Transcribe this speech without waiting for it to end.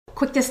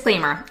Quick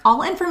disclaimer,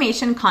 all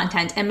information,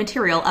 content, and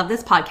material of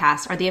this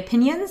podcast are the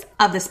opinions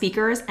of the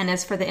speakers and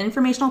is for the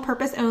informational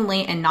purpose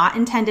only and not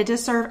intended to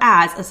serve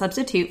as a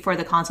substitute for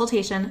the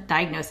consultation,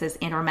 diagnosis,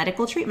 and or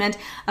medical treatment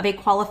of a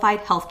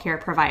qualified healthcare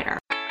provider.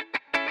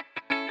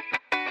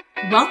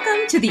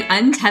 Welcome to the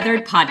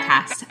Untethered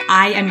Podcast.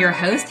 I am your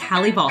host,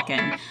 Hallie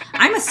Balkin.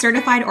 I'm a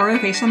certified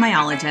orofacial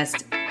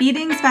myologist,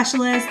 feeding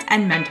specialist,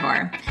 and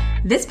mentor.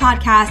 This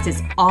podcast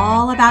is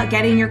all about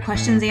getting your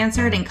questions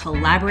answered and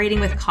collaborating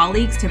with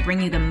colleagues to bring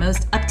you the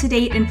most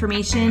up-to-date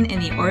information in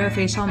the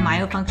orofacial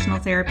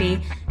myofunctional therapy,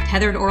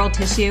 tethered oral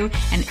tissue,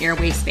 and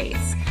airway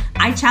space.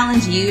 I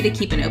challenge you to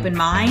keep an open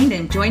mind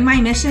and join my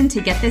mission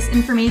to get this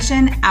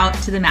information out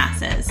to the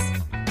masses.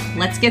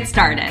 Let's get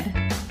started.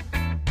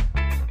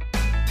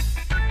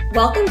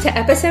 Welcome to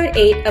episode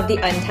 8 of the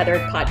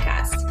Untethered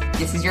Podcast.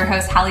 This is your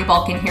host, Hallie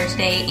Balkin, here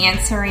today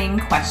answering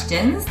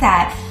questions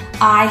that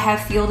I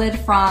have fielded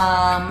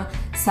from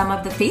some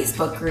of the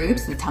Facebook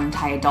groups, the Tongue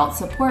Tie Adult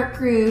Support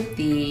Group,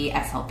 the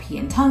SLP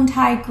and Tongue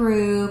Tie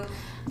Group,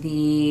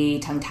 the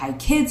Tongue Tie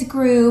Kids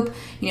Group.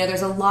 You know,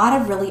 there's a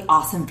lot of really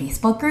awesome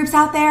Facebook groups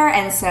out there.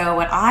 And so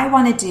what I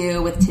want to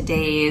do with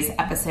today's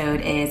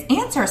episode is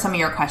answer some of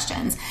your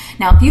questions.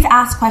 Now, if you've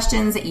asked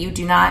questions that you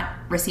do not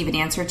receive an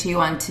answer to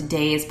on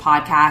today's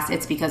podcast,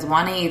 it's because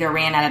one, I either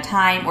ran out of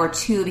time, or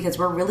two, because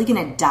we're really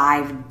going to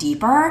dive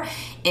deeper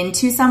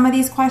into some of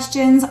these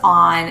questions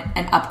on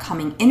an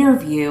upcoming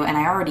interview. And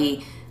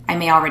I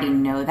may already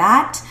know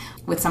that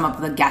with some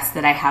of the guests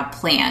that I have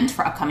planned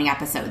for upcoming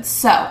episodes.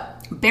 So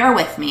bear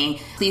with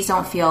me. Please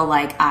don't feel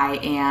like I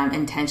am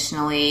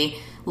intentionally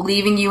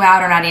leaving you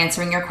out or not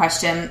answering your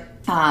question,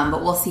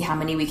 but we'll see how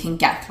many we can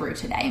get through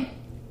today.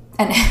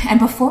 And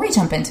before we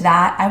jump into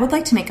that, I would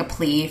like to make a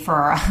plea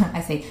for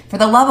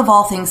the love of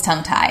all things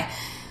tongue tie.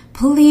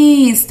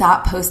 Please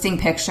stop posting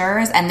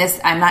pictures. And this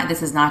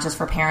is not just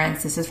for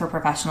parents, this is for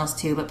professionals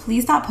too, but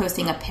please stop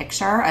posting a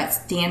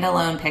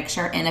standalone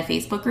picture in a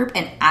Facebook group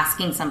and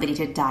asking somebody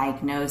to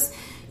diagnose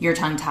your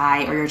tongue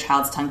tie or your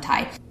child's tongue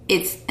tie.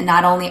 It's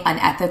not only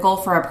unethical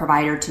for a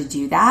provider to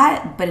do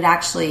that, but it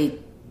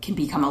actually can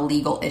become a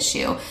legal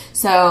issue.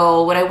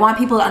 So what I want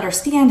people to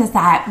understand is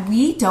that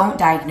we don't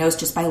diagnose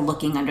just by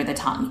looking under the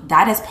tongue.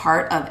 That is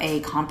part of a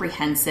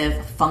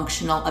comprehensive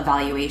functional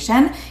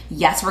evaluation.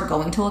 Yes, we're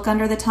going to look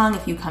under the tongue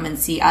if you come and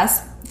see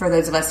us, for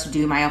those of us who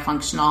do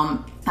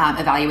myofunctional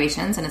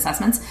evaluations and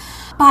assessments.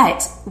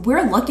 But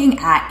we're looking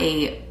at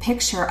a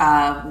picture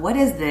of what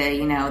is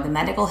the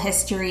medical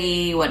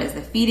history, what is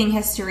the feeding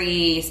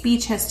history,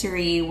 speech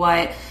history,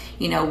 what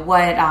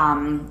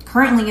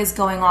currently is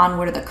going on,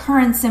 what are the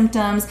current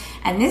symptoms.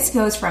 And this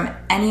goes from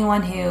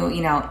anyone who,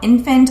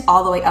 infant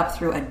all the way up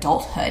through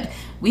adulthood.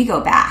 We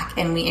go back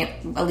and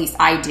at least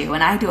I do,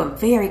 and I do a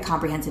very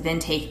comprehensive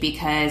intake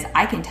because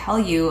I can tell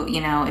you,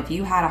 if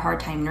you had a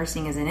hard time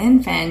nursing as an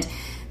infant,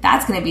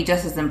 that's going to be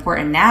just as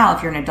important now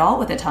if you're an adult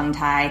with a tongue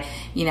tie,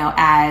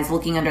 as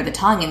looking under the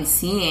tongue and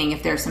seeing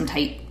if there's some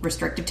tight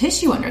restrictive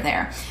tissue under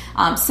there.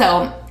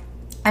 So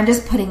I'm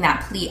just putting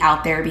that plea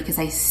out there because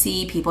I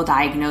see people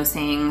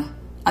diagnosing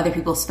other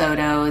people's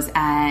photos,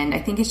 and I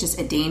think it's just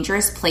a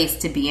dangerous place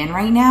to be in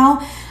right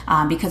now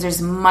because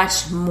there's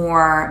much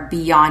more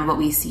beyond what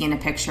we see in a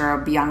picture,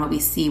 beyond what we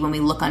see when we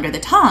look under the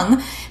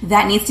tongue,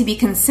 that needs to be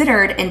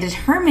considered in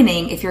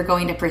determining if you're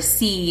going to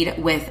proceed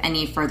with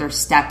any further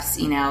steps,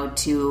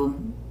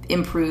 to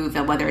improve,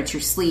 whether it's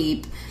your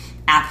sleep,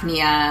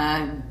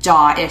 apnea,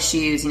 jaw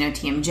issues,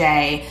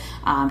 TMJ,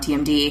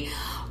 TMD,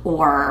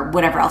 or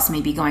whatever else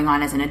may be going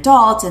on as an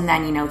adult, and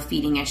then,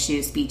 feeding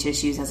issues, speech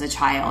issues as a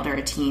child or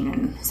a teen,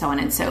 and so on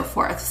and so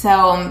forth.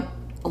 So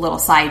a little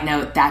side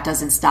note, that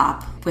doesn't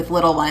stop with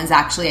little ones.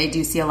 Actually, I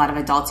do see a lot of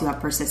adults who have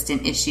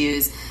persistent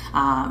issues,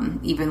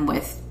 even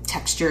with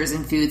textures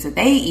and foods that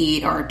they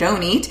eat or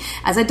don't eat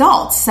as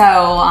adults. So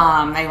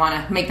I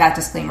want to make that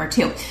disclaimer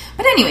too.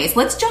 But anyways,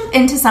 let's jump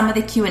into some of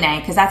the Q&A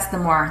because that's the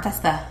more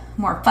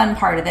fun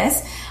part of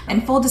this.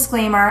 And full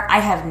disclaimer, I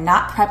have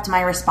not prepped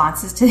my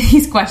responses to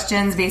these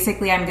questions.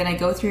 Basically, I'm going to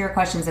go through your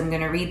questions, I'm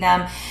going to read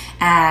them,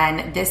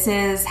 and this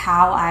is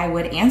how I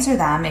would answer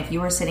them if you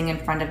were sitting in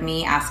front of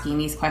me asking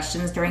these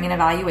questions during an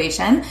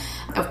evaluation.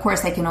 Of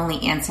course, I can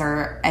only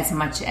answer as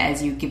much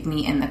as you give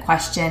me in the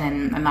question,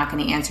 and I'm not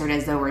going to answer it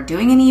as though we're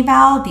doing an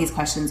eval. These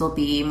questions will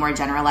be more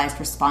generalized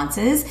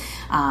responses.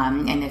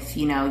 And if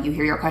you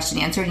hear your question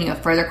answered and you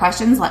have further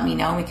questions, let me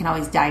know, and we can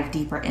always dive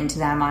deeper into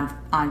them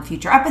on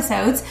future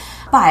episodes.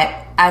 But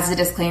as the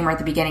disclaimer at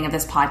the beginning of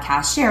this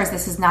podcast shares,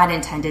 this is not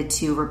intended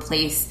to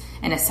replace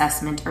an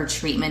assessment or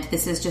treatment.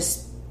 This is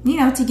just,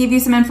 to give you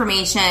some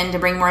information, to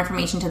bring more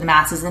information to the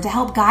masses, and to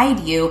help guide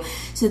you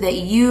so that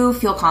you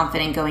feel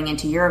confident going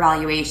into your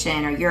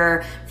evaluation or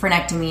your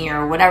frenectomy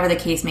or whatever the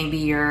case may be,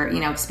 your,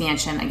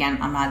 expansion. Again,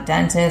 I'm not a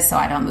dentist, so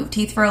I don't move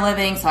teeth for a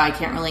living, so I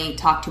can't really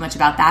talk too much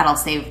about that. I'll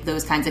save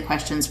those kinds of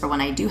questions for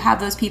when I do have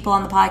those people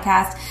on the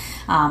podcast,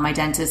 my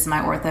dentists, my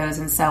orthos,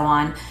 and so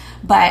on.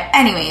 But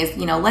anyways,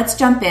 let's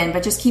jump in,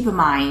 but just keep in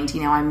mind,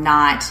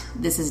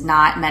 this is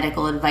not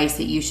medical advice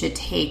that you should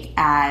take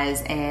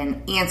as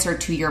an answer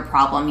to your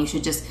problem. You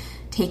should just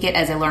take it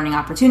as a learning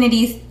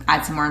opportunity,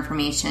 add some more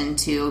information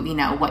to,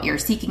 what you're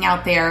seeking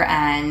out there,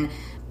 and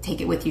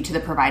take it with you to the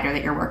provider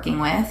that you're working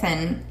with,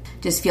 and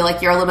just feel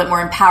like you're a little bit more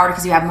empowered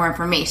because you have more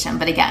information.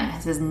 But again,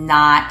 this is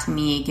not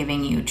me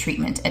giving you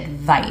treatment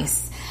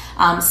advice.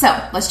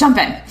 So let's jump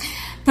in.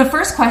 The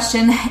first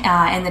question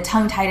in the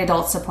Tongue-Tied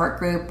Adult Support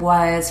Group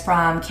was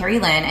from Carrie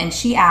Lynn, and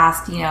she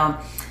asked,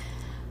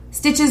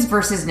 stitches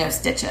versus no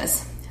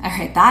stitches. All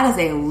right, that is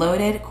a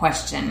loaded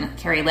question,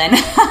 Carrie Lynn.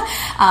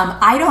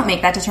 I don't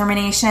make that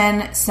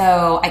determination,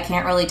 so I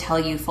can't really tell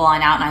you full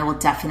on out, and I will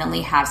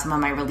definitely have some of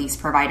my release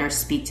providers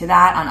speak to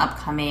that on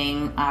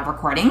upcoming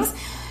recordings.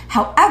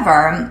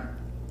 However,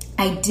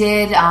 I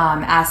did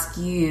ask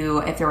you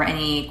if there were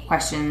any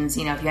questions,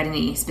 if you had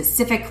any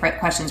specific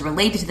questions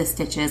related to the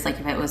stitches, like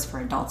if it was for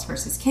adults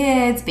versus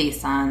kids,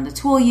 based on the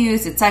tool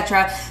use,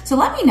 etc. So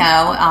let me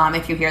know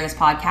if you hear this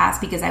podcast,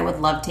 because I would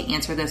love to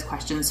answer those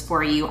questions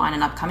for you on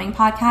an upcoming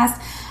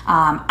podcast.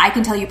 I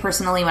can tell you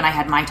personally, when I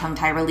had my tongue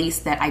tie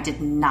release, that I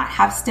did not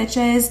have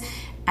stitches.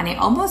 And I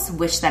almost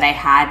wish that I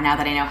had, now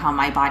that I know how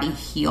my body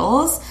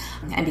heals,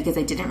 and because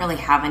I didn't really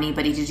have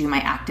anybody to do my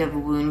active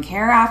wound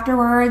care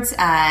afterwards.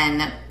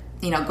 And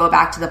go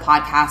back to the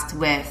podcast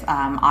with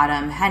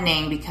Autumn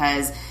Henning,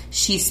 because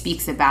she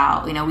speaks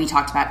about, we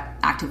talked about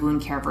active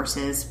wound care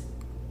versus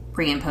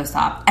pre and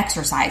post-op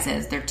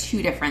exercises. They're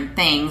two different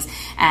things.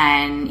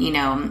 And,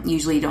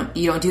 usually you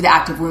don't do the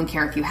active wound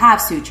care if you have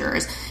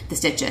sutures, the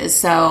stitches.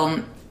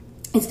 So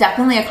it's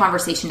definitely a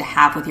conversation to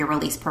have with your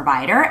release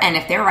provider. And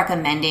if they're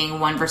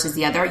recommending one versus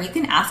the other, you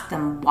can ask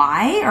them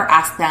why, or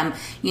ask them,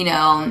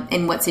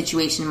 in what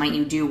situation might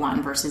you do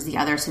one versus the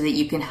other, so that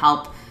you can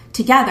help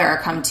together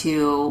come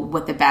to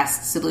what the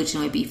best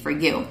solution would be for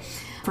you.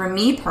 For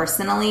me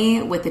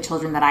personally, with the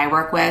children that I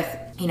work with,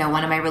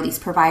 one of my release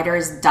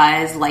providers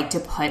does like to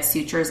put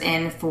sutures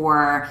in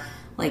for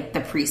like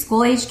the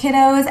preschool age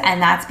kiddos,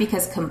 and that's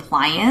because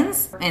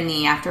compliance in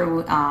the after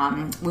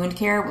wound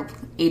care,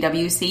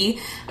 AWC,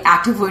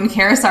 active wound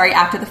care,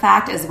 after the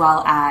fact, as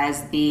well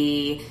as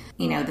the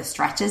the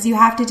stretches you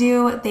have to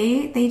do,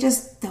 they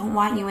just don't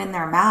want you in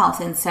their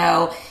mouth. And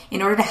so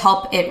in order to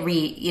help it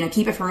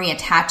keep it from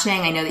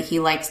reattaching, I know that he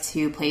likes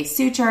to place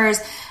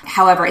sutures.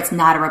 However, it's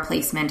not a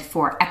replacement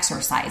for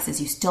exercises.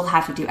 You still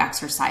have to do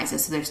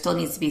exercises. So there still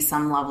needs to be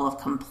some level of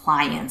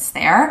compliance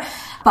there.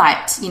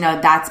 But,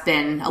 that's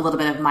been a little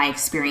bit of my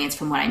experience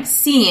from what I'm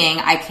seeing.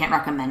 I can't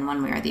recommend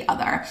one way or the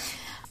other.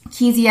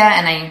 Kezia,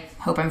 and I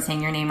hope I'm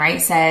saying your name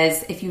right,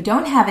 says, if you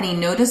don't have any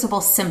noticeable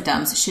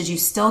symptoms, should you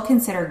still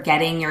consider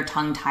getting your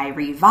tongue tie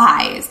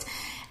revised?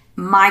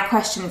 My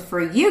question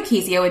for you,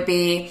 Kezia, would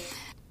be,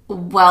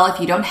 well, if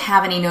you don't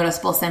have any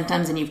noticeable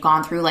symptoms and you've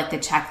gone through like the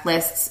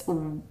checklists,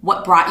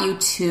 what brought you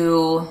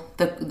to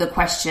the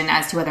question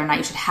as to whether or not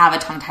you should have a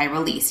tongue tie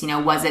release?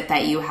 Was it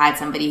that you had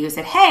somebody who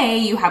said, hey,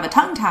 you have a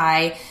tongue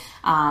tie,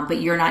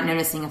 but you're not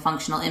noticing a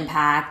functional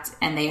impact,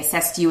 and they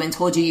assessed you and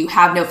told you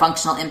have no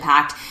functional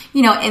impact?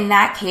 In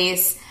that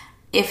case,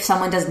 if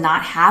someone does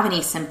not have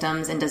any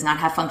symptoms and does not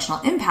have functional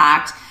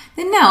impact,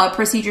 then no, a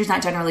procedure is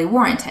not generally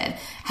warranted.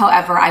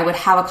 However, I would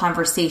have a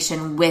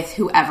conversation with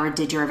whoever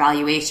did your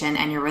evaluation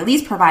and your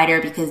release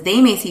provider, because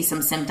they may see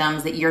some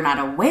symptoms that you're not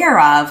aware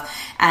of.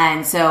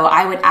 And so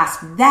I would ask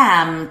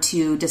them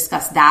to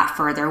discuss that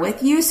further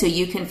with you, so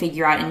you can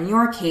figure out in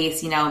your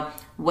case,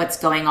 what's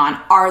going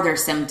on. Are there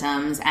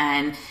symptoms?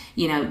 And,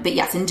 but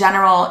yes, in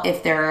general,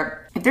 if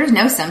there's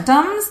no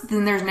symptoms,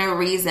 then there's no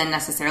reason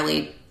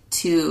necessarily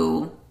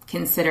to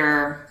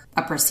consider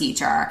a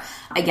procedure.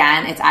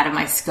 Again, it's out of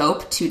my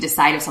scope to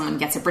decide if someone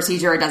gets a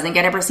procedure or doesn't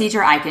get a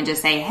procedure. I can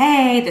just say,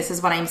 hey, this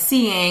is what I'm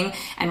seeing,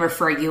 and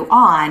refer you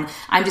on.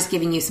 I'm just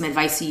giving you some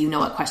advice so you know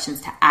what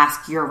questions to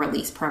ask your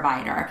release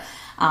provider.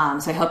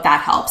 So I hope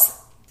that helps.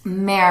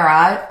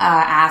 Mara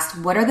asked,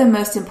 what are the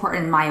most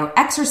important myo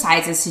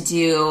exercises to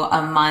do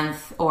a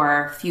month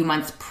or a few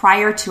months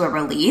prior to a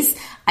release?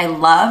 I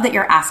love that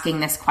you're asking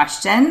this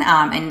question,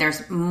 and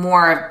there's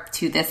more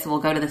to this. We'll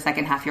go to the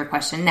second half of your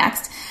question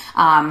next,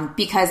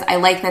 because I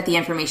like that the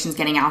information is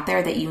getting out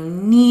there that you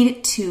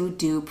need to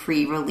do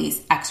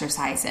pre-release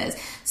exercises.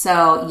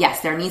 So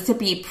yes, there needs to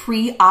be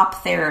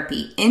pre-op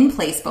therapy in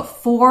place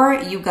before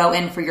you go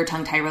in for your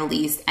tongue tie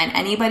release, and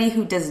anybody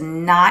who does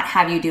not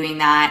have you doing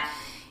that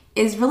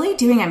is really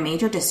doing a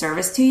major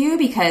disservice to you,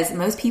 because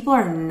most people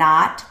are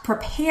not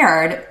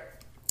prepared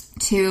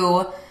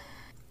to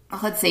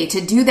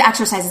do the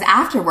exercises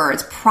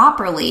afterwards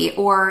properly,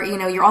 or,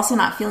 you're also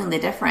not feeling the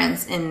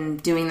difference in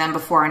doing them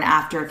before and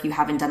after if you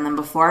haven't done them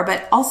before.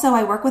 But also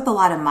I work with a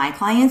lot of my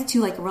clients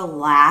to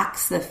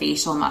relax the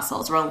facial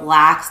muscles,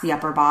 relax the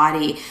upper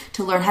body,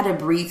 to learn how to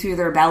breathe through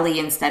their belly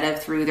instead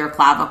of through their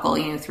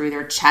clavicle, through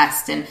their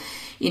chest. And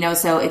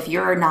so if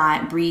you're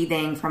not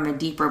breathing from a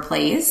deeper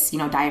place,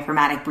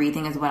 diaphragmatic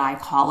breathing is what I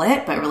call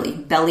it, but really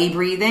belly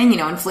breathing,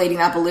 inflating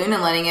that balloon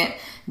and letting it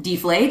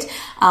deflate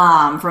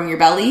from your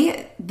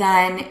belly,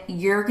 then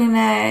you're going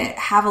to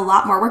have a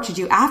lot more work to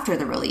do after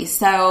the release.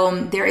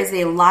 So there is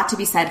a lot to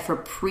be said for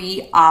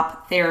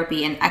pre-op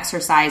therapy and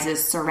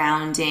exercises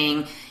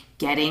surrounding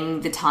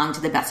getting the tongue to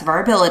the best of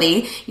our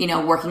ability,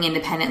 working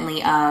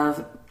independently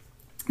of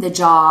the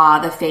jaw,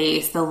 the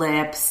face, the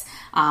lips,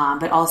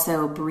 but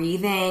also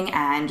breathing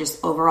and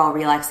just overall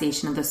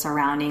relaxation of the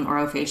surrounding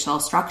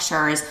orofacial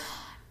structures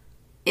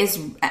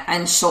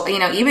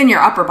even your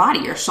upper body,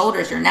 your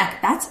shoulders, your neck,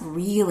 that's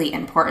really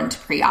important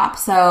pre-op.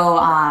 So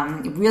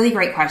really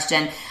great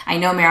question. I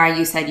know, Mara,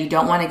 you said you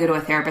don't want to go to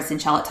a therapist and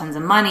shell out tons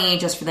of money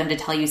just for them to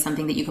tell you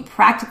something that you could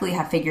practically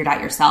have figured out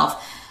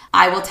yourself.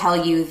 I will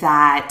tell you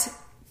that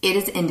it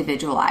is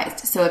individualized.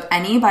 So if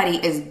anybody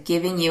is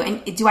giving you,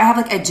 and do I have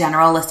like a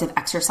general list of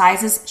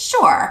exercises?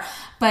 Sure.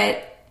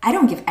 But I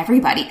don't give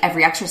everybody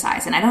every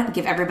exercise, and I don't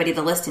give everybody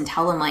the list and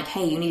tell them like,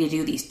 hey, you need to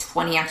do these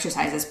 20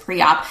 exercises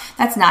pre-op.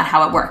 That's not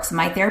how it works.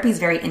 My therapy is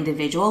very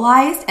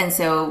individualized. And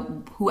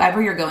so whoever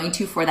you're going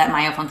to for that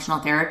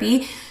myofunctional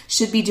therapy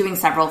should be doing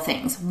several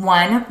things.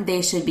 One,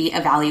 they should be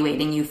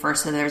evaluating you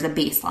first, so there's a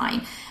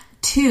baseline.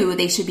 Two,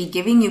 they should be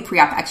giving you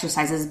pre-op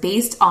exercises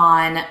based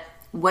on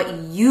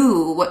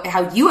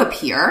how you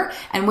appear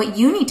and what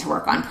you need to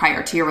work on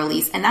prior to your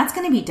release. And that's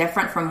going to be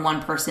different from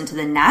one person to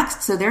the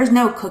next. So there's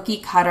no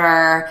cookie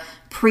cutter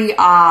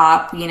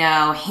pre-op,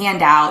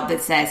 handout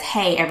that says,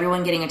 hey,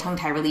 everyone getting a tongue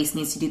tie release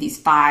needs to do these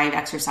 5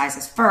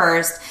 exercises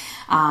first.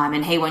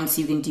 And hey, once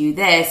you can do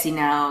this,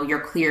 you're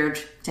cleared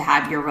to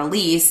have your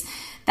release.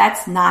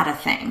 That's not a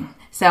thing.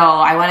 So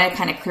I want to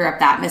kind of clear up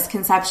that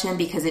misconception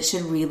because it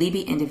should really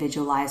be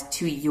individualized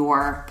to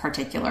your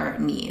particular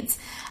needs.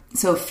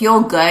 So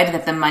feel good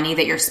that the money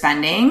that you're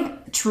spending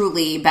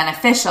truly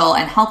beneficial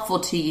and helpful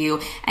to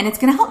you, and it's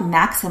going to help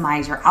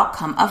maximize your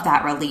outcome of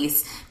that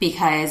release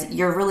because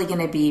you're really going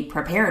to be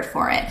prepared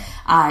for it.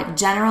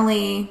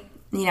 Generally,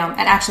 and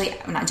actually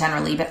not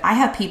generally, but I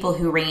have people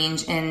who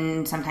range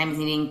in sometimes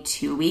needing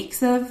 2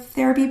 weeks of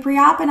therapy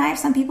pre-op, and I have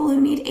some people who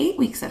need 8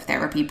 weeks of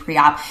therapy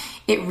pre-op.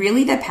 It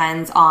really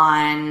depends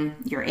on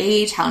your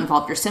age, how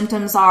involved your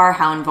symptoms are,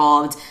 how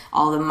involved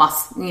all the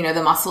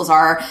muscles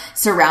are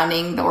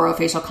surrounding the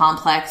orofacial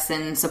complex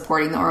and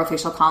supporting the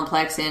orofacial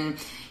complex, and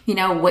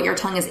what your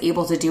tongue is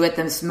able to do at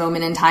this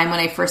moment in time when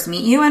I first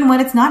meet you and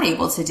what it's not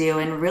able to do.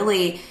 And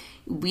really,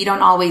 we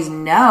don't always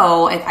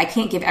know. I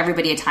can't give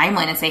everybody a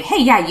timeline and say,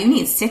 hey, yeah, you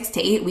need 6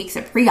 to 8 weeks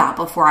of pre-op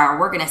before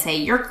we're going to say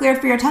you're cleared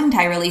for your tongue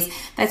tie release.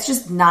 That's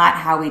just not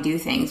how we do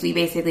things. We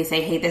basically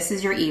say, hey, this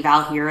is your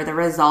eval. Here are the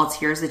results.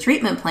 Here's the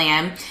treatment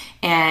plan.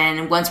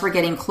 And once we're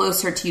getting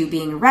closer to you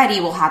being ready,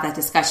 we'll have that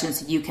discussion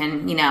so you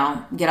can,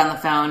 get on the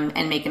phone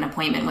and make an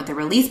appointment with the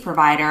release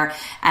provider.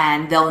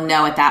 And they'll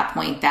know at that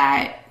point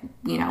that,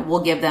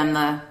 we'll give them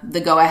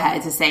the go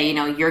ahead to say,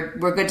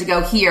 we're good to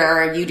go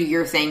here. You do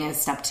your thing as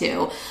step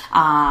 2.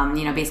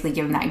 Basically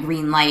give them that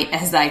green light,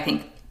 as I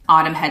think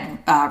Autumn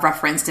had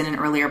referenced in an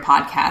earlier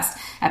podcast,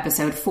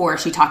 episode 4.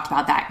 She talked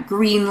about that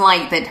green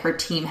light that her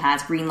team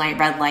has, green light,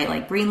 red light,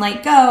 like green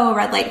light, go,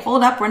 red light,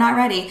 hold up, we're not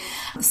ready.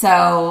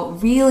 So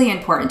really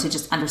important to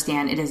just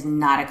understand it is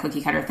not a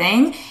cookie cutter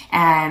thing.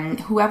 And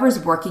whoever's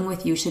working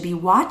with you should be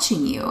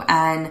watching you,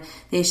 and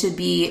they should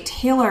be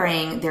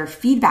tailoring their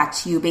feedback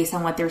to you based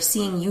on what they're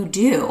seeing you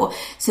do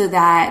so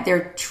that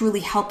they're truly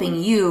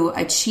helping you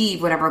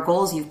achieve whatever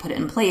goals you've put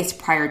in place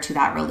prior to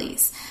that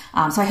release.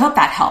 So I hope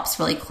that helps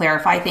really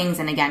clarify things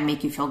and, again,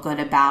 make you feel good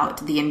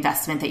about the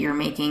investment that you're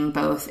making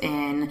both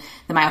in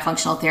the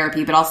myofunctional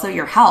therapy, but also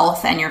your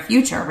health and your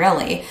future,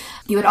 really.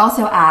 You had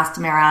also asked,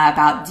 Mara,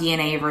 about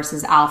DNA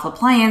versus ALF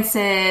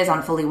appliances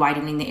on fully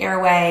widening the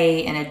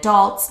airway in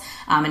adults,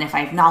 and if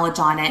I have knowledge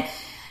on it.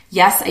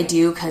 Yes, I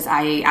do, because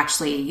I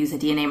actually use a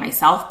DNA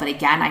myself, but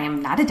again, I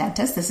am not a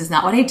dentist. This is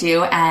not what I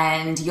do,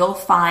 and you'll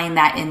find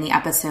that in the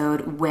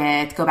episode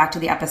go back to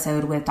the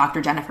episode with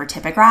Dr. Jennifer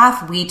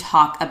Tippegraph. We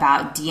talk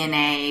about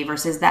DNA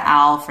versus the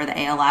ALF or the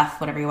ALF,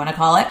 whatever you want to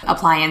call it,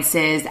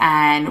 appliances,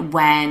 and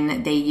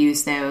when they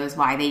use those,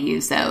 why they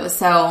use those.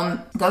 So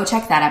go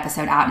check that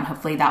episode out, and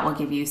hopefully that will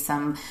give you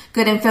some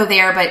good info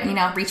there, but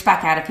reach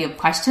back out if you have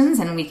questions,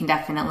 and we can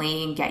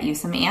definitely get you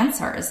some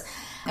answers.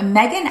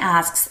 Megan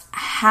asks,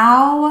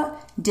 how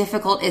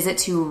difficult is it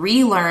to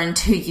relearn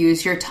to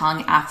use your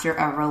tongue after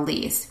a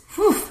release?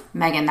 Whew,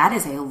 Megan, that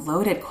is a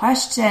loaded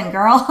question,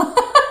 girl.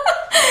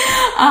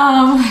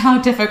 How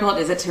difficult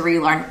is it to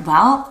relearn?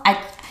 Well, I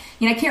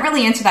can't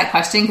really answer that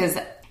question because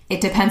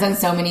it depends on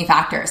so many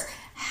factors.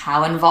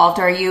 How involved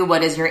are you?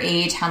 What is your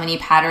age? How many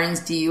patterns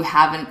do you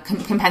have,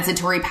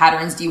 compensatory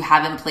patterns do you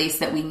have in place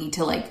that we need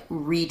to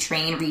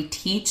retrain,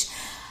 reteach?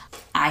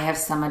 I have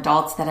some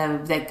adults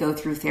that go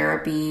through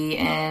therapy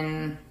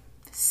in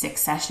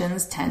 6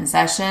 sessions, 10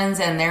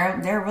 sessions, and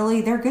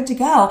they're good to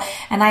go.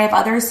 And I have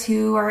others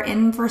who are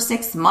in for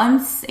 6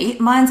 months, 8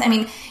 months. I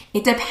mean,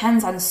 it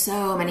depends on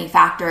so many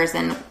factors,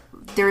 and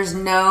there's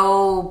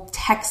no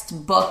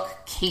textbook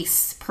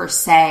case per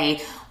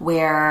se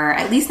where,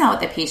 at least not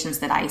with the patients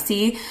that I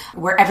see,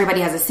 where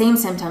everybody has the same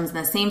symptoms and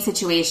the same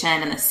situation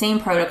and the same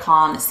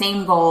protocol and the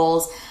same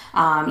goals.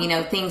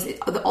 Things,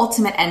 the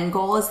ultimate end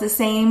goal is the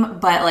same,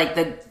 but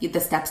the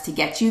steps to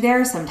get you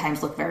there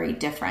sometimes look very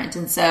different.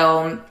 And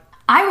so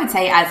I would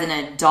say as an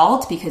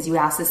adult, because you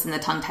asked this in the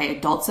tongue tie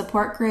adult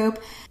support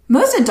group,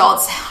 Most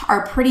adults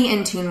are pretty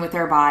in tune with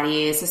their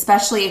bodies,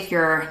 especially if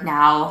you're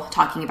now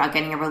talking about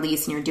getting a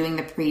release and you're doing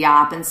the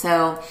pre-op. And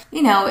so,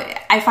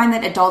 I find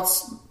that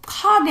adults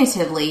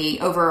cognitively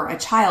over a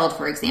child,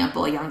 for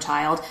example, a young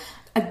child,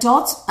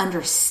 adults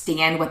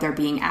understand what they're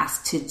being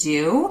asked to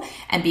do.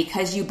 And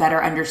because you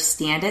better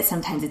understand it,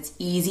 sometimes it's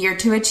easier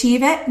to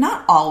achieve it.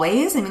 Not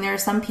always. There are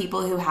some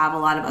people who have a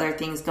lot of other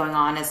things going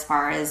on as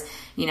far as,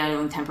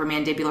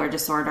 temporomandibular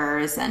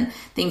disorders and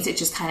things that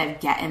just kind of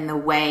get in the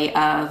way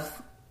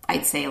of,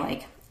 I'd say,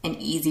 like an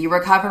easy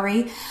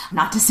recovery.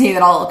 Not to say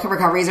that all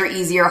recoveries are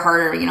easy or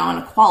harder, and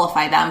to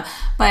qualify them,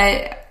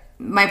 but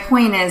my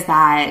point is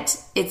that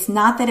it's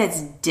not that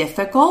it's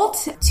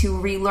difficult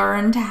to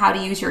relearn how to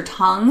use your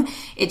tongue.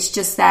 It's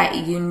just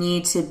that you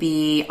need to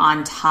be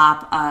on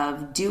top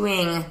of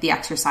doing the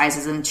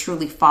exercises and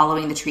truly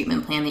following the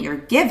treatment plan that you're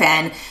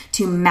given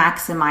to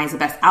maximize the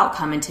best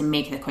outcome and to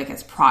make the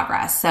quickest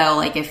progress. So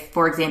like if,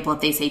 for example, if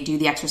they say do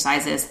the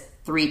exercises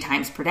 3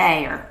 times per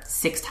day or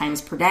 6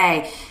 times per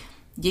day,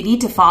 you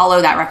need to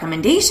follow that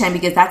recommendation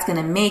because that's going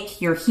to make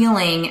your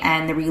healing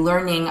and the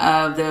relearning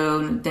of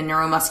the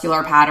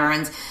neuromuscular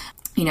patterns,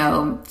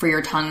 for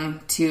your tongue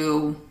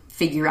to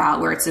figure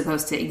out where it's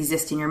supposed to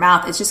exist in your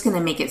mouth. It's just going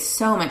to make it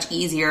so much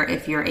easier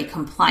if you're a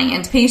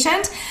compliant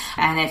patient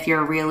and if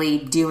you're really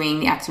doing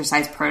the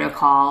exercise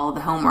protocol,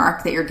 the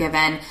homework that you're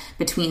given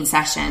between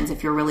sessions,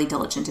 if you're really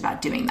diligent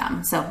about doing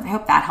them. So I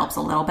hope that helps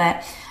a little bit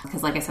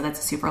because, like I said, that's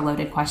a super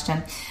loaded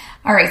question.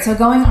 All right, so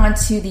going on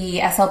to the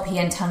SLP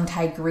and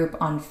tongue-tied group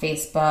on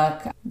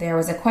Facebook, there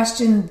was a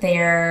question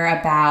there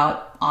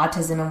about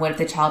autism and what if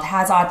the child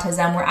has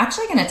autism. We're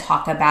actually going to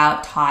talk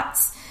about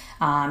TOTS,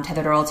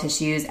 tethered oral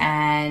tissues,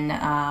 and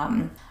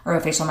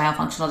orofacial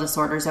myofunctional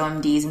disorders,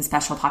 OMDs, and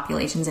special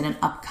populations in an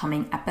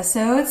upcoming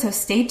episode. So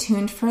stay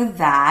tuned for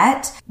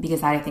that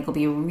because that I think will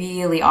be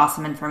really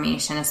awesome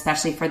information,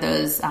 especially for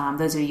those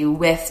of you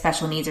with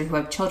special needs or who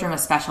have children with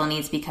special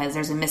needs, because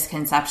there's a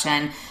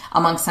misconception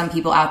among some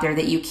people out there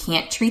that you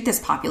can't treat this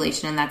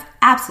population, and that's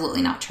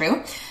absolutely not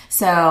true.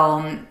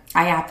 So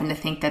I happen to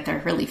think that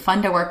they're really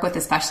fun to work with,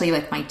 especially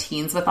with my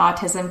teens with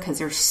autism, because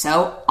they're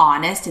so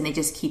honest and they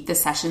just keep the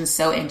sessions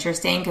so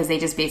interesting because they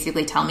just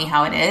basically tell me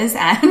how it is.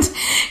 And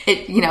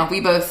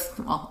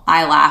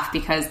I laugh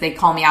because they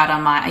call me out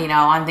on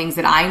on things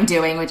that I'm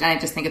doing, which I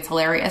just think it's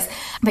hilarious.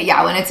 But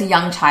yeah, when it's a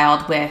young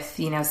child with,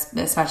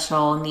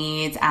 special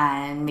needs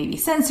and maybe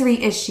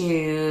sensory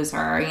issues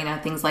or,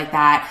 things like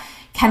that,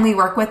 can we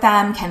work with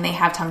them? Can they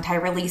have tongue tie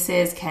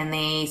releases? Can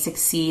they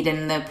succeed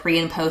in the pre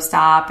and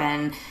post-op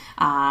and,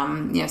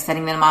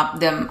 setting them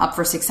up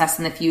for success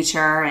in the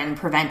future and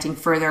preventing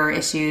further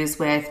issues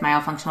with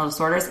myofunctional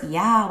disorders?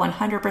 Yeah,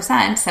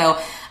 100%. So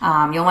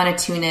you'll want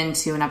to tune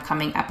into an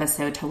upcoming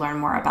episode to learn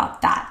more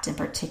about that in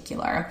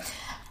particular.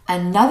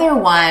 Another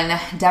one,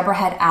 Deborah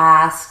had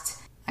asked,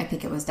 I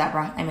think it was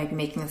Deborah, I might be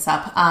making this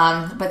up,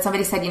 but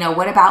somebody said,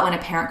 what about when a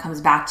parent comes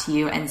back to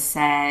you and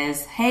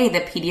says, hey, the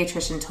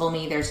pediatrician told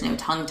me there's no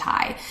tongue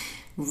tie?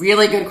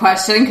 Really good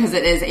question because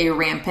it is a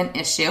rampant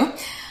issue.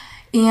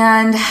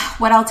 And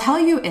what I'll tell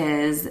you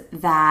is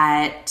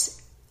that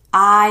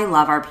I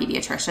love our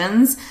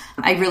pediatricians.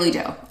 I really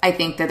do. I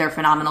think that they're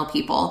phenomenal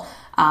people.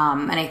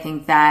 And I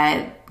think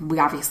that we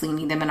obviously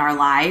need them in our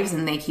lives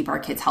and they keep our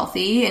kids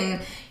healthy.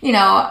 And,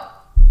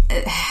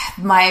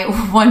 my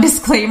one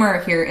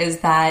disclaimer here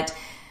is that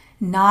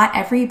not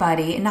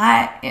everybody, and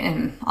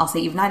I'll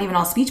say not even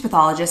all speech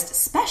pathologists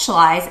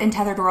specialize in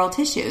tethered oral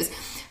tissues.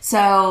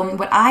 So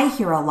what I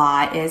hear a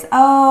lot is,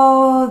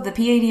 the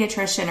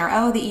pediatrician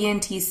or, the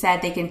ENT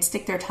said they can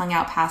stick their tongue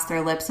out past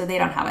their lips so they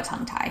don't have a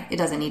tongue tie. It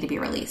doesn't need to be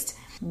released.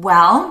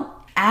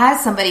 Well,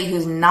 as somebody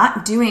who's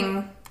not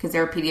doing, because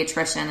they're a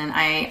pediatrician, and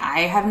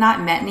I have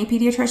not met any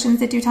pediatricians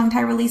that do tongue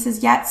tie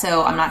releases yet,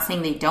 so I'm not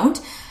saying they don't.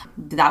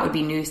 That would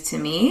be news to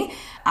me.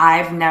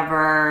 I've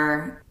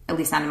never, at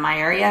least not in my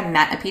area,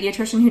 met a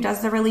pediatrician who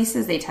does the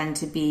releases. They tend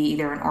to be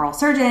either an oral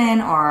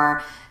surgeon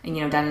or,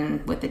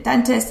 done with a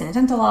dentist in a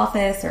dental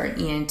office or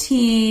an ENT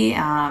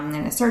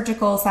in a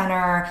surgical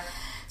center.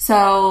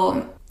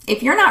 So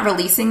if you're not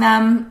releasing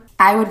them,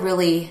 I would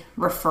really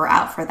refer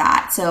out for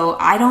that. So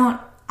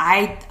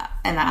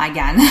and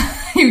again,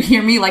 you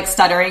hear me like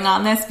stuttering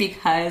on this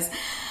because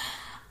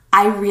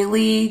I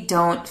really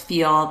don't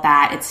feel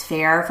that it's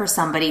fair for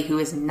somebody who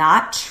is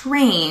not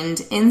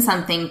trained in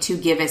something to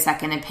give a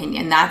second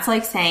opinion. That's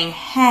like saying,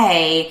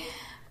 hey,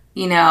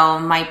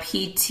 my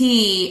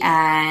PT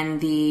and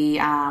the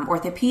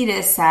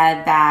orthopedist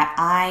said that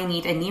I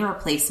need a knee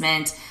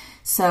replacement.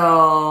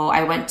 So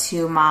I went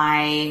to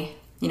my,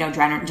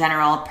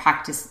 general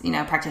practice,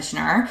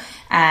 practitioner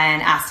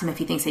and asked him if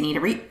he thinks I need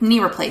a knee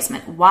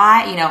replacement.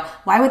 Why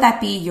would that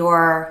be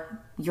your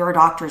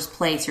doctor's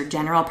place, your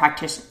general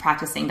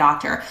practicing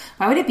doctor?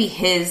 Why would it be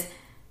his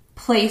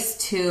place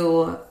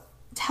to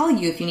tell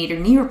you if you need a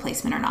knee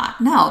replacement or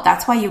not. No,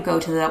 that's why you go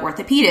to the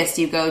orthopedist,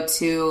 you go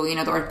to,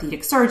 the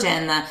orthopedic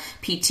surgeon, the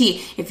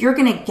PT. If you're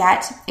going to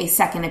get a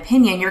second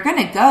opinion, you're going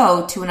to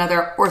go to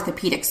another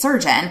orthopedic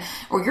surgeon,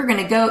 or you're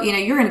going to go,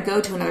 you're going to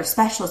go to another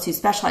specialist who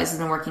specializes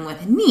in working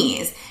with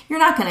knees. You're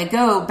not going to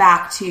go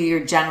back to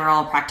your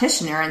general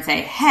practitioner and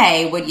say,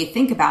 hey, what do you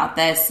think about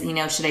this?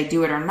 Should I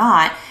do it or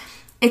not?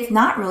 It's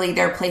not really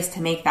their place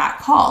to make that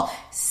call.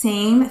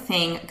 Same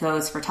thing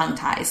goes for tongue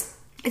ties.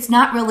 It's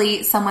not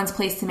really someone's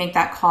place to make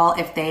that call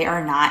if they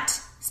are not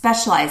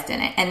specialized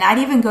in it. And that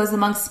even goes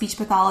amongst speech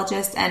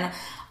pathologists and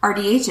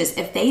RDHs.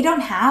 If they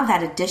don't have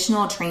that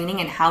additional training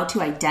in how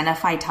to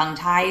identify tongue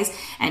ties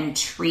and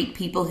treat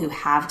people who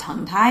have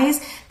tongue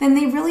ties, then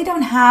they really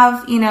don't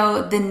have,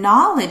 the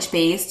knowledge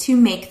base to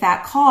make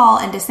that call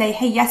and to say,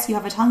 hey, yes, you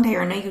have a tongue tie,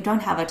 or no, you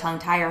don't have a tongue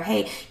tie, or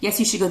hey, yes,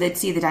 you should go to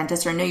see the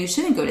dentist, or no, you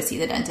shouldn't go to see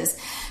the dentist.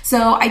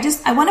 So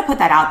I want to put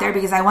that out there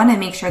because I want to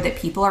make sure that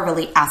people are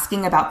really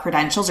asking about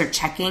credentials or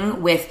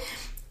checking with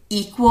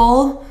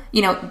equal,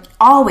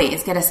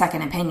 always get a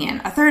second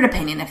opinion, a third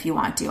opinion if you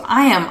want to.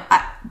 I am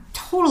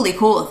totally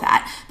cool with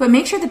that. But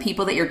make sure the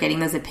people that you're getting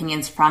those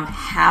opinions from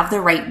have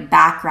the right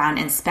background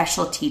and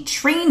specialty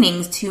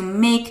trainings to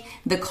make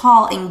the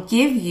call and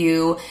give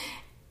you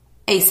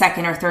a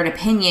second or third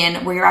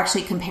opinion where you're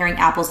actually comparing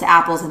apples to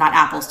apples and not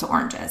apples to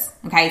oranges.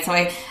 Okay, so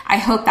I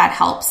hope that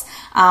helps.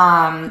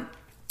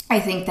 I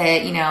think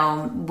that,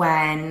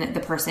 when the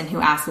person who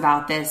asked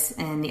about this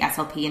in the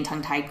SLP and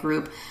tongue tie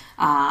group,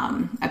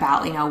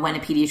 about, when a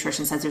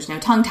pediatrician says there's no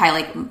tongue tie,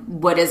 like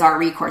what is our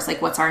recourse?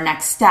 Like what's our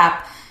next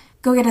step?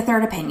 Go get a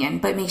third opinion,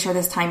 but make sure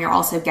this time you're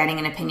also getting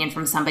an opinion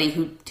from somebody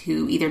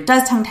who either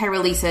does tongue tie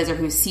releases or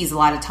who sees a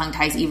lot of tongue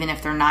ties, even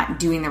if they're not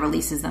doing the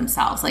releases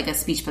themselves, like a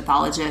speech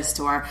pathologist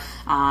or,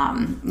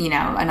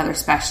 another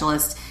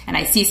specialist. And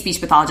I see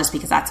speech pathologists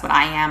because that's what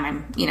I am.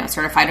 I'm,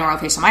 certified in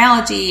orofacial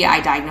myology.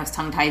 I diagnose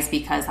tongue ties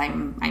because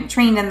I'm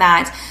trained in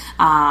that.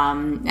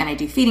 And I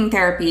do feeding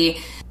therapy.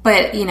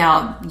 But, you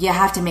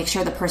have to make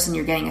sure the person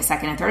you're getting a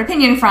second and third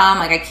opinion from,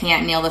 like I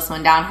can't nail this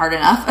one down hard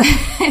enough.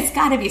 It's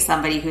got to be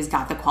somebody who's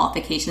got the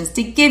qualifications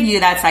to give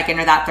you that second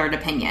or that third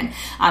opinion.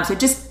 So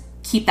just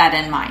keep that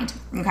in mind.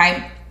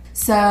 Okay.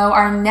 So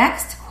our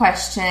next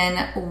question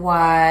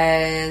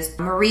was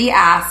Marie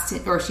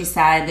asked, or she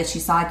said that she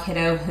saw a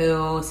kiddo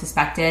who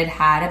suspected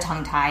had a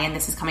tongue tie. And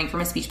this is coming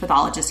from a speech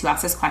pathologist who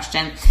asked this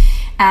question.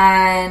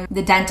 And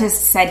the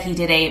dentist said he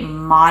did a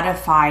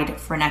modified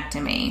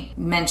frenectomy,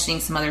 mentioning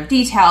some other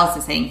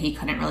details, saying he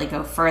couldn't really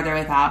go further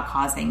without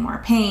causing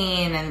more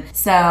pain. And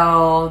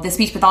so the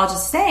speech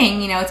pathologist is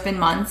saying, it's been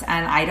months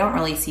and I don't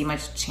really see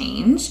much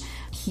change.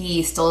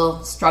 He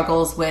still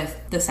struggles with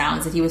the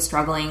sounds that he was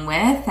struggling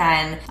with,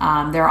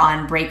 and they're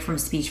on break from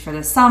speech for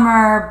the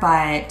summer,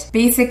 but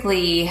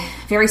basically,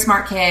 very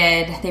smart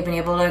kid. They've been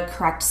able to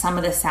correct some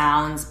of the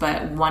sounds,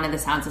 but one of the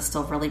sounds is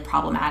still really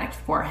problematic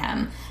for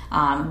him.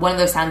 One of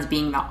those sounds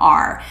being the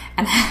R.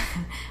 And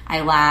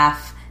I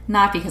laugh,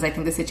 not because I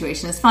think the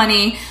situation is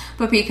funny,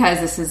 but because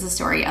this is the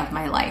story of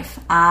my life.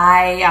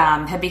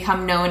 I have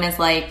become known as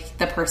like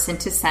the person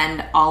to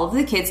send all of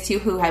the kids to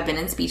who have been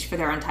in speech for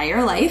their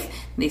entire life.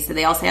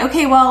 They all say,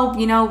 okay, well,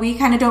 we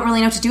kind of don't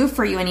really know what to do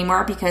for you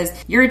anymore because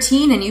you're a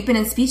teen and you've been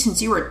in speech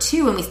since you were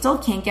 2 and we still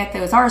can't get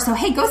those R's. So,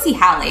 hey, go see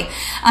Hallie.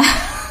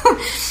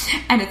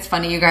 And it's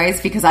funny, you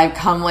guys, because I've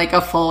come like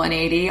a full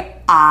 180.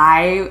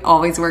 I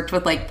always worked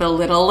with like the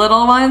little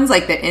ones,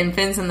 like the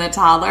infants and the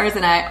toddlers,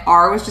 and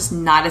R was just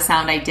not a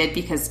sound I did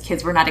because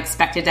kids were not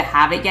expected to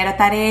have it yet at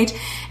that age.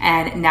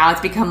 And now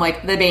it's become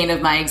like the bane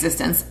of my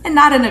existence, and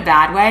not in a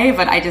bad way,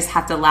 but I just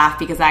have to laugh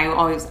because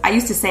I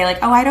used to say like,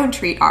 oh, I don't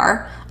treat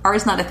R. R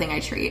is not a thing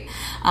I treat.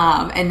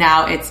 And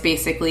now it's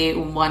basically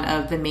one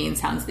of the main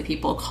sounds that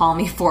people call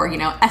me for,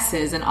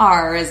 S's and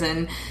R's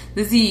and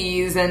the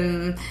Z's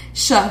and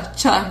sh,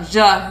 ch,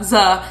 j, z,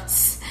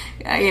 s,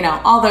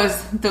 all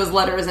those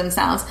letters and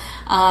sounds,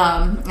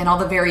 and all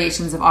the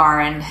variations of R.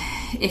 And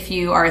if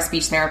you are a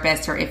speech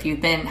therapist, or if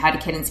you've had a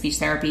kid in speech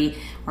therapy,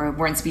 or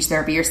were in speech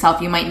therapy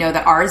yourself, you might know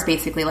that R is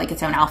basically like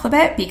its own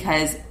alphabet,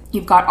 because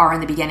you've got R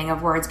in the beginning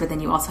of words, but then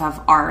you also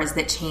have R's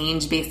that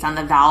change based on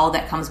the vowel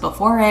that comes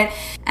before it.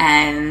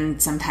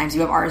 And sometimes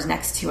you have R's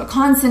next to a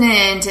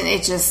consonant, and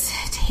it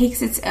just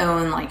takes its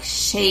own like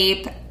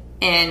shape.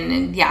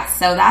 And yeah,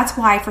 so that's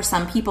why for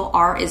some people,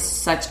 R is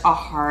such a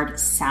hard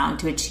sound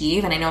to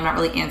achieve. And I know I'm not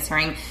really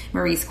answering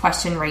Marie's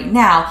question right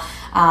now.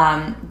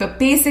 But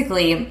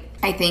basically,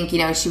 I think,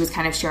 she was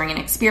kind of sharing an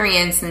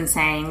experience and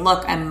saying,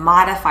 look, a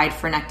modified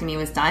frenectomy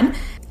was done.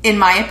 In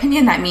my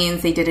opinion, that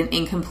means they did an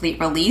incomplete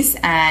release,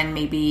 and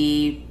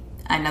maybe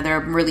another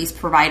release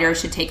provider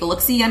should take a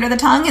look-see under the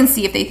tongue and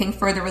see if they think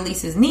further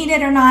release is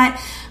needed or not.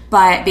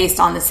 But based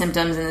on the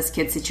symptoms in this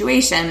kid's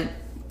situation,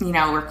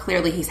 where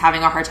clearly he's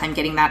having a hard time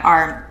getting that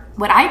R.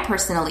 What I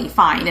personally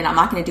find, and I'm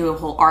not going to do a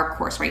whole R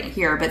course right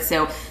here, but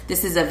so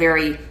this is a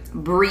very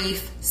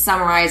brief,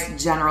 summarized,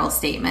 general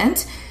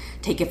statement.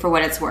 Take it for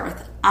what it's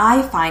worth.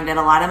 I find that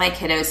a lot of my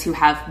kiddos who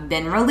have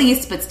been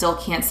released but still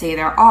can't say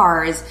their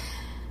R's,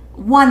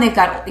 one, they've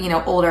got,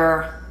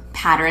 older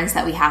patterns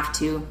that we have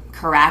to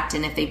correct.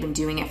 And if they've been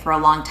doing it for a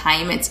long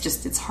time,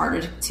 it's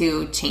harder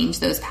to change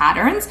those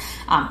patterns.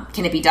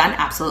 Can it be done?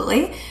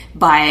 Absolutely.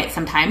 But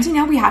sometimes,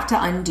 we have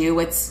to undo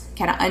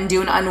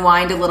and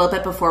unwind a little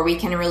bit before we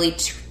can really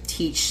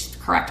teach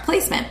correct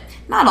placement.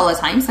 Not all the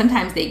time.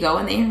 Sometimes they go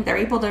and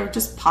they're able to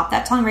just pop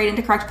that tongue right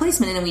into correct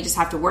placement, and then we just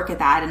have to work at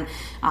that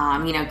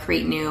and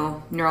create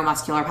new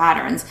neuromuscular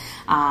patterns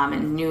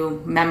and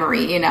new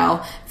memory,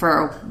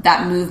 for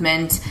that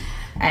movement,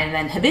 and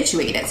then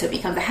habituate it so it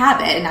becomes a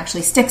habit and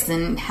actually sticks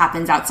and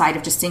happens outside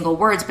of just single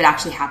words, but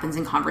actually happens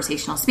in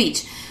conversational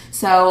speech.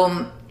 So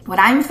what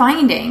I'm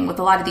finding with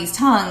a lot of these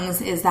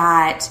tongues is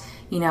that,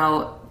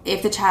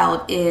 if the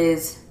child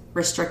is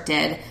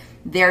restricted,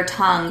 their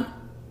tongue,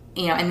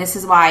 and this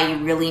is why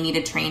you really need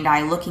a trained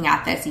eye looking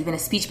at this, even a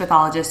speech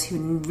pathologist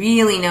who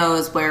really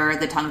knows where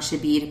the tongue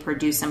should be to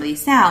produce some of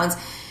these sounds.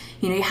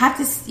 You have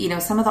to,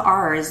 some of the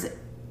R's,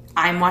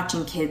 I'm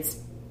watching kids,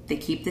 they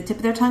keep the tip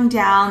of their tongue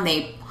down,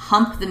 they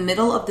hump the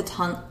middle of the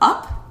tongue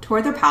up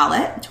toward their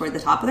palate, toward the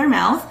top of their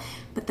mouth,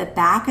 but the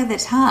back of the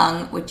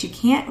tongue, which you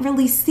can't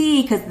really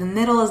see because the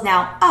middle is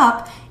now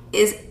up,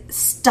 is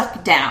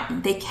stuck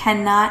down. They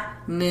cannot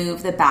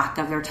move the back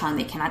of their tongue.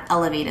 They cannot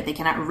elevate it. They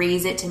cannot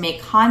raise it to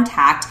make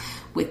contact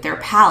with their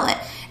palate.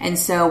 And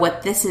so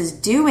what this is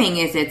doing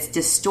is it's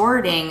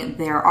distorting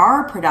their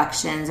R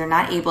productions. They're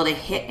not able to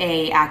hit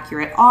a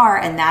accurate R,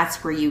 and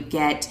that's where you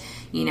get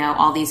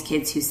all these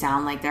kids who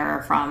sound like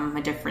they're from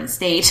a different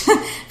state.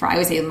 I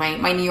would say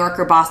my New York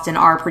or Boston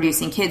are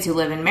producing kids who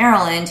live in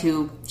Maryland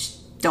who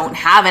don't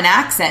have an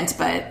accent,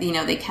 but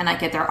they cannot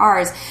get their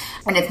R's,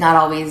 and it's not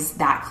always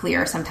that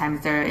clear.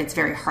 Sometimes it's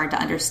very hard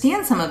to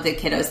understand some of the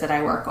kiddos that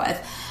I work with.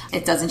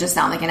 It doesn't just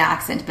sound like an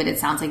accent, but it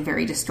sounds like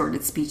very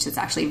distorted speech that's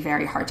actually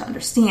very hard to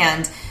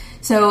understand.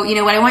 So,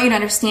 what I want you to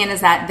understand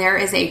is that there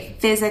is a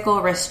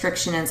physical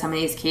restriction in some of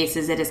these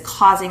cases. It is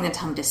causing the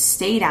tongue to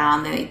stay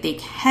down. They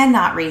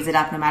cannot raise it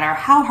up no matter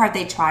how hard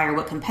they try or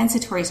what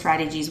compensatory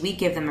strategies we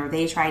give them or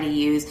they try to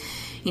use.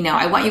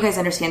 I want you guys to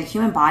understand the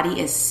human body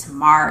is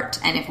smart.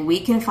 And if we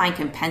can find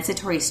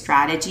compensatory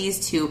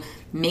strategies to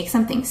make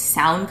something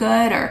sound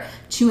good or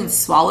chew and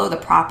swallow the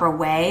proper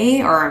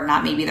way, or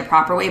not maybe the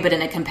proper way, but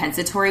in a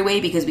compensatory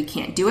way because we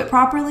can't do it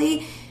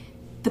properly,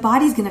 the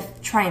body's going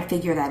to try and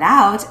figure that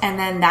out, and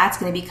then that's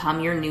going to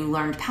become your new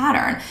learned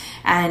pattern.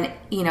 And,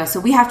 so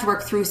we have to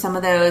work through some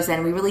of those,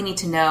 and we really need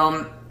to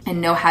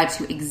know how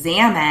to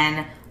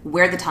examine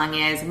where the tongue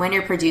is when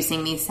you're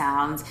producing these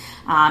sounds.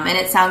 And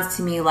it sounds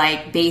to me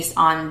like, based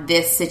on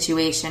this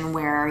situation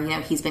where,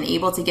 he's been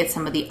able to get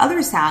some of the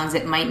other sounds,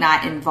 it might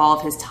not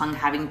involve his tongue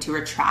having to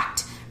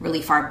retract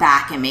really far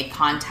back and make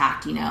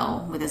contact,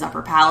 with his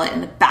upper palate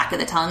and the back of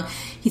the tongue.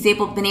 He's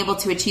been able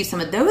to achieve some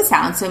of those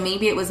sounds. So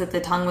maybe it was that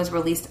the tongue was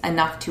released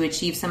enough to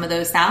achieve some of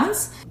those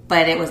sounds,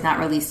 but it was not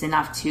released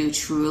enough to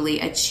truly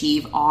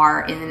achieve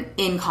R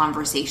in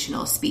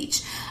conversational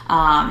speech.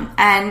 And,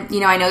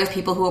 I know there's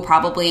people who will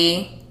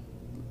probably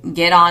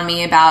get on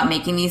me about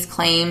making these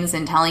claims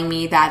and telling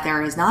me that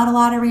there is not a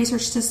lot of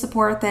research to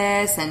support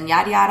this and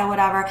yada, yada,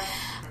 whatever.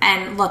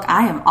 And look,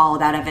 I am all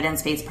about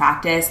evidence-based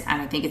practice,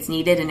 and I think it's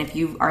needed. And if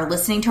you are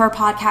listening to our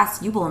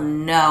podcast, you will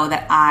know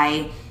that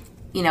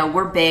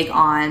we're big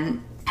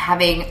on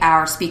having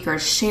our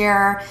speakers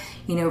share,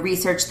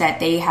 research that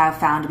they have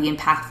found to be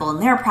impactful in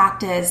their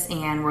practice,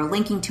 and we're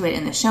linking to it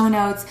in the show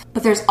notes.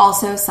 But there's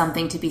also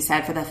something to be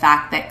said for the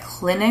fact that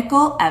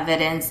clinical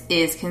evidence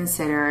is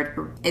considered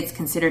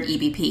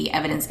EBP,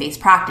 evidence-based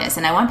practice.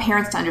 And I want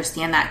parents to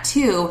understand that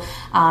too,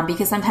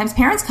 because sometimes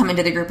parents come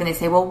into the group and they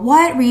say, well,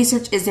 what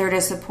research is there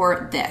to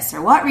support this?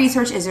 Or what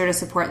research is there to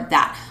support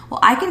that?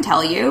 Well, I can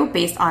tell you,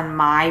 based on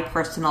my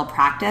personal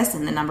practice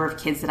and the number of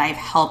kids that I've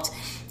helped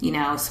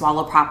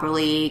swallow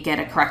properly, get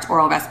a correct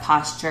oral rest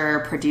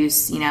posture,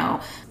 produce,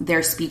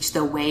 their speech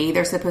the way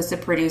they're supposed to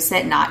produce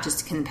it, not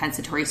just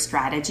compensatory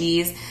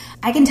strategies.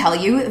 I can tell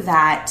you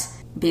that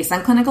based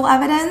on clinical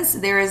evidence,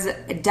 there is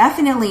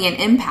definitely an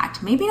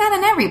impact. Maybe not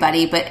on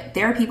everybody, but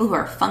there are people who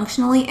are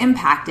functionally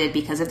impacted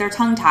because of their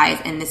tongue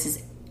ties, and this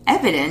is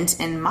evident,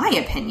 in my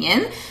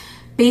opinion,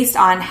 based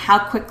on how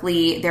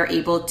quickly they're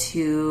able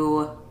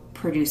to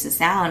produce a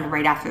sound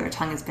right after their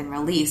tongue has been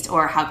released,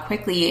 or how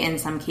quickly in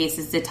some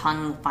cases the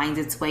tongue finds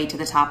its way to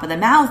the top of the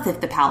mouth if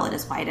the palate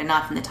is wide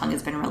enough and the tongue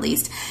has been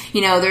released.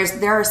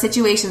 There are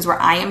situations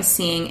where I am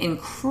seeing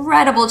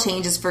incredible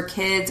changes for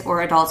kids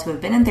or adults who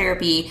have been in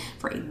therapy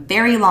for a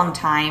very long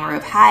time or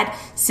have had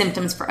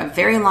symptoms for a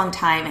very long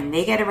time, and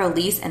they get a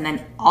release, and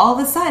then all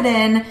of a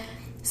sudden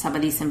some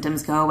of these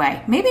symptoms go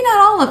away. Maybe not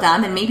all of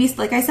them, and maybe,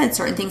 like I said,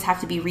 certain things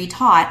have to be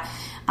retaught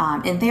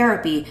in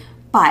therapy,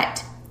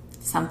 but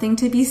something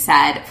to be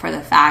said for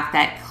the fact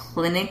that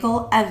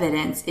clinical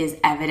evidence is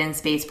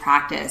evidence-based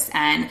practice.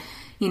 And,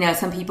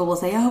 some people will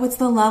say, oh, it's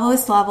the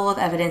lowest level of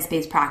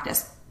evidence-based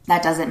practice.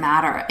 That doesn't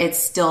matter. It's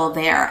still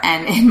there.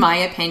 And in my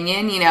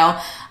opinion,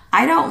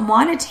 I don't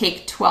want to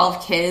take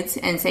 12 kids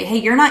and say, hey,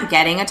 you're not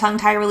getting a tongue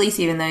tie release,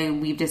 even though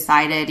we've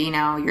decided,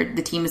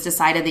 the team has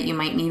decided that you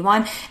might need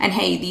one. And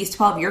hey, these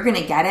 12, you're going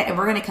to get it. And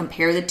we're going to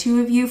compare the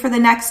two of you for the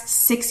next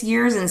 6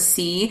 years and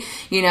see,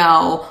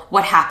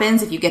 what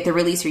happens if you get the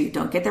release or you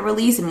don't get the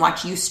release, and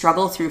watch you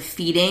struggle through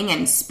feeding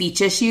and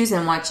speech issues,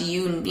 and watch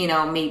you,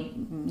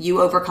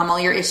 you overcome all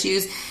your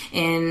issues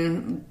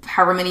in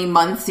however many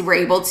months we're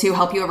able to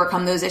help you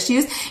overcome those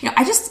issues.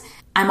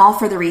 I'm all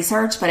for the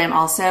research, but I'm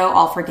also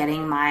all for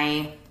getting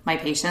my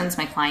patients,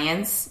 my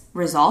clients,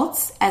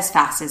 results as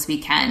fast as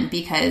we can,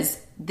 because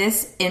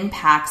this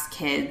impacts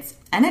kids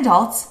and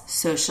adults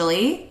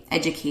socially,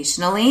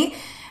 educationally,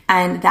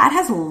 and that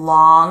has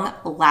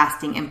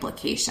long-lasting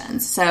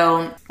implications.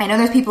 So I know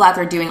there's people out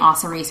there doing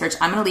awesome research.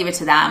 I'm going to leave it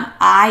to them.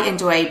 I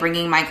enjoy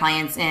bringing my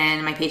clients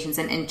in, my patients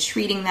in, and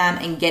treating them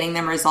and getting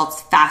them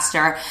results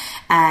faster,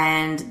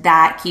 and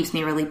that keeps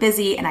me really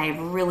busy, and I have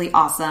really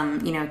awesome,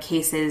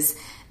 cases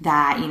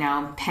that,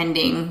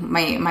 pending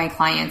my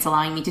clients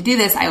allowing me to do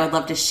this, I would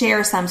love to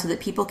share some so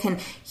that people can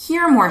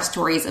hear more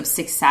stories of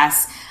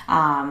success,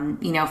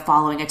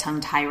 following a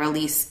tongue tie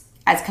release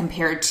as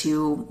compared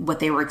to what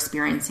they were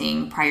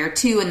experiencing prior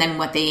to, and then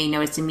what they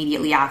noticed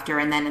immediately after,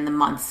 and then in the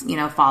months,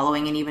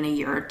 following, and even a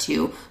year or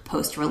two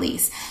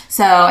post-release.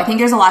 So I think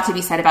there's a lot to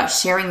be said about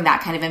sharing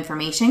that kind of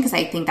information, because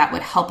I think that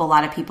would help a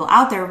lot of people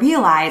out there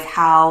realize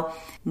how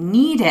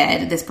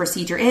needed this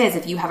procedure is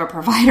if you have a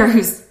provider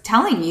who's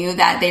telling you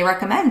that they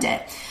recommend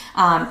it.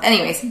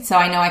 Anyways, so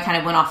I know I kind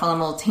of went off on a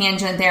little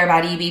tangent there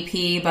about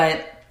EBP,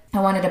 but I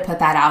wanted to put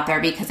that out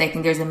there because I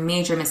think there's a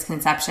major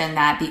misconception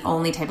that the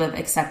only type of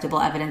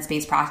acceptable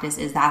evidence-based practice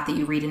is that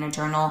you read in a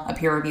journal, a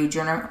peer-reviewed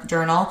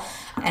journal.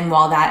 And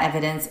while that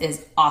evidence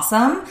is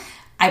awesome,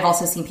 I've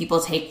also seen people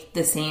take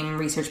the same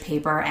research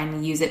paper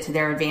and use it to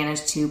their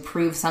advantage to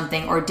prove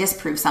something or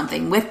disprove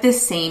something with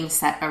this same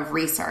set of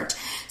research.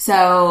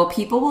 So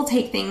people will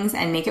take things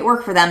and make it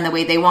work for them the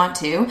way they want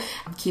to.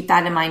 Keep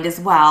that in mind as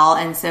well.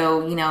 And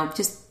so,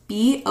 just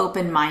be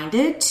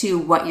open-minded to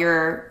what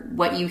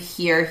you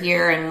hear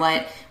here and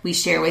what we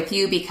share with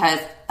you, because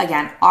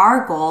again,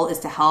 our goal is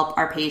to help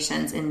our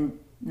patients in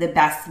the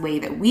best way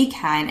that we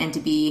can, and to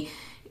be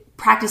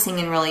practicing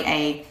in really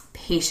a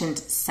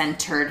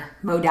patient-centered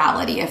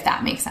modality, if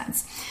that makes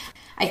sense.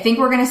 I think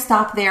we're going to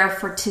stop there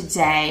for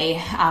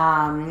today,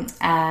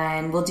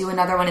 and we'll do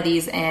another one of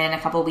these in a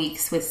couple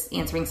weeks with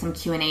answering some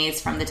Q&As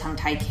from the Tongue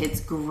Tied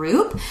Kids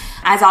group.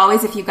 As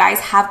always, if you guys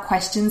have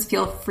questions,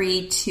 feel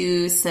free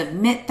to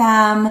submit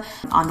them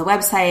on the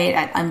website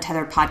at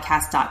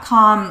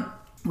untetheredpodcast.com.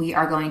 We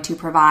are going to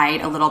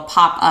provide a little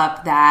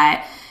pop-up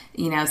that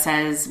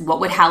says,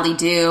 what would Hallie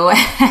do?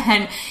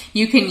 And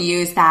you can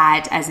use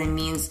that as a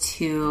means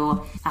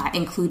to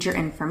include your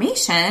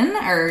information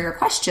or your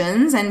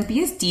questions and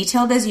be as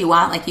detailed as you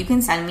want. Like, you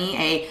can send me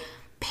a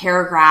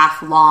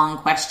paragraph long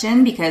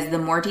question, because the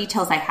more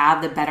details I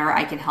have, the better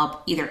I can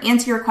help either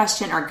answer your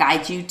question or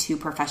guide you to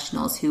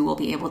professionals who will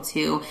be able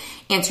to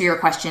answer your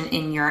question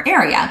in your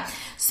area.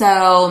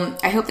 So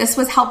I hope this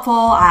was helpful.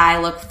 I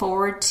look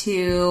forward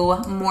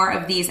to more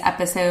of these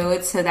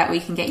episodes so that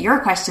we can get your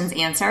questions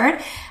answered.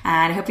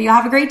 And I hope you all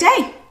have a great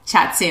day.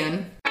 Chat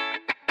soon.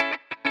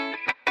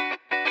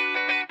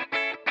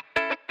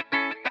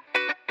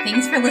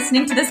 Thanks for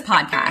listening to this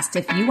podcast.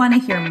 If you want to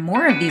hear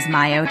more of these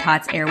Myo,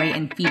 Tots, Airway,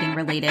 and feeding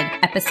related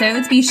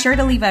episodes, be sure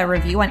to leave a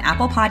review on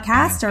Apple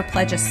Podcasts or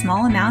pledge a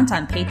small amount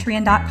on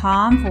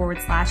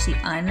patreon.com/the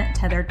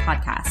Untethered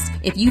Podcast.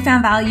 If you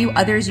found value,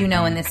 others you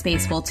know in this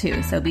space will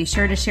too. So be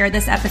sure to share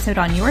this episode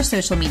on your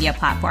social media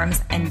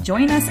platforms, and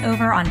join us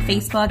over on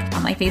Facebook,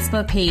 on my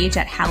Facebook page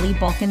at Hallie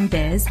Bulkin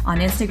Biz, on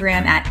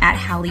Instagram at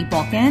Hallie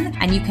Bulkin,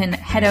 and you can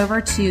head over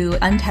to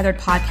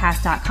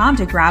untetheredpodcast.com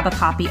to grab a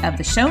copy of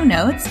the show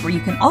notes, where you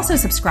can also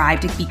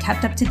subscribe to be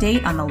kept up to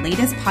date on the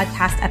latest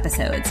podcast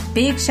episodes.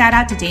 Big shout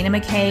out to Dana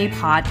McKay,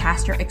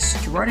 podcaster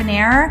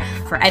extraordinaire,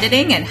 for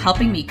editing and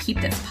helping me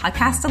keep this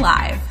podcast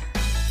alive.